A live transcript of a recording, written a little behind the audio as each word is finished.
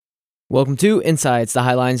Welcome to Insights, the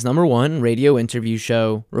Highline's #1 radio interview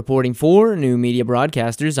show. Reporting for New Media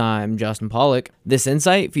Broadcasters, I'm Justin Pollock. This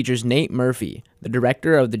insight features Nate Murphy, the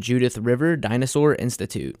director of the Judith River Dinosaur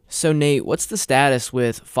Institute. So Nate, what's the status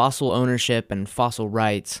with fossil ownership and fossil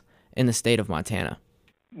rights in the state of Montana?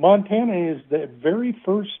 Montana is the very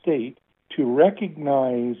first state to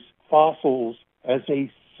recognize fossils as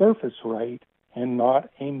a surface right and not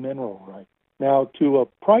a mineral right. Now, to a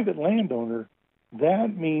private landowner,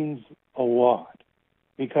 that means a lot,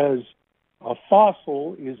 because a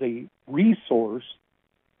fossil is a resource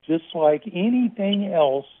just like anything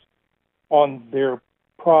else on their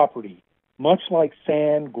property, much like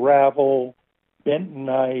sand, gravel,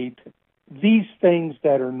 bentonite, these things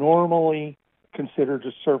that are normally considered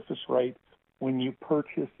a surface right when you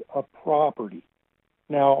purchase a property.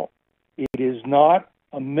 Now, it is not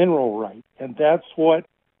a mineral right, and that's what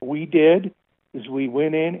we did, is we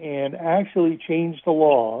went in and actually changed the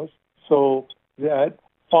laws so that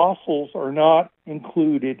fossils are not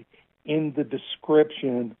included in the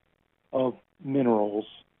description of minerals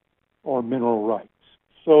or mineral rights.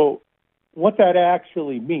 So what that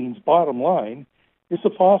actually means, bottom line, is the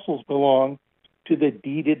fossils belong to the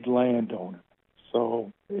deeded landowner.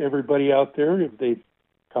 So everybody out there, if they've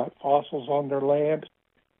got fossils on their land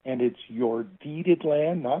and it's your deeded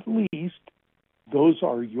land, not leased, those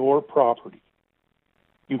are your property.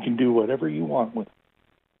 You can do whatever you want with it.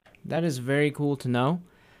 That is very cool to know.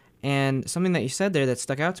 And something that you said there that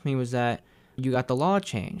stuck out to me was that you got the law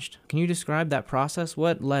changed. Can you describe that process?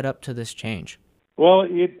 What led up to this change? Well,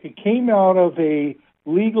 it came out of a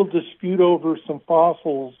legal dispute over some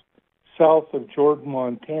fossils south of Jordan,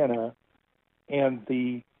 Montana, and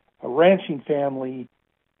the ranching family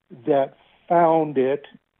that found it,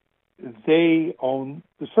 they own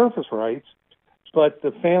the surface rights, but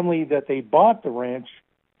the family that they bought the ranch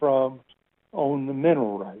from owned the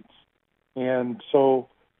mineral rights. And so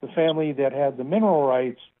the family that had the mineral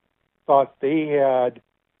rights thought they had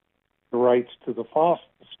the rights to the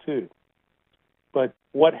fossils too. But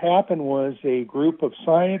what happened was a group of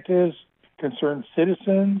scientists, concerned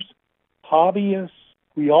citizens, hobbyists,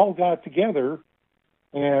 we all got together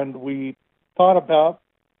and we thought about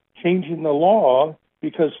changing the law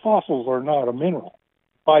because fossils are not a mineral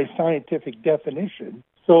by scientific definition.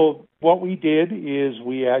 So what we did is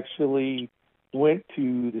we actually went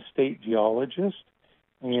to the state geologist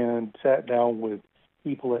and sat down with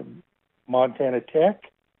people at Montana Tech,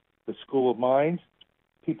 the School of Mines,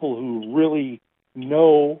 people who really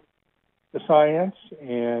know the science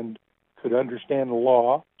and could understand the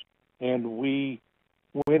law, and we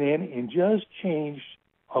went in and just changed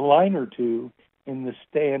a line or two in the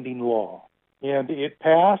standing law. And it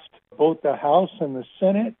passed both the House and the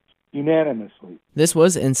Senate unanimously. This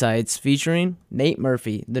was Insights featuring Nate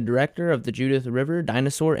Murphy, the director of the Judith River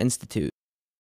Dinosaur Institute.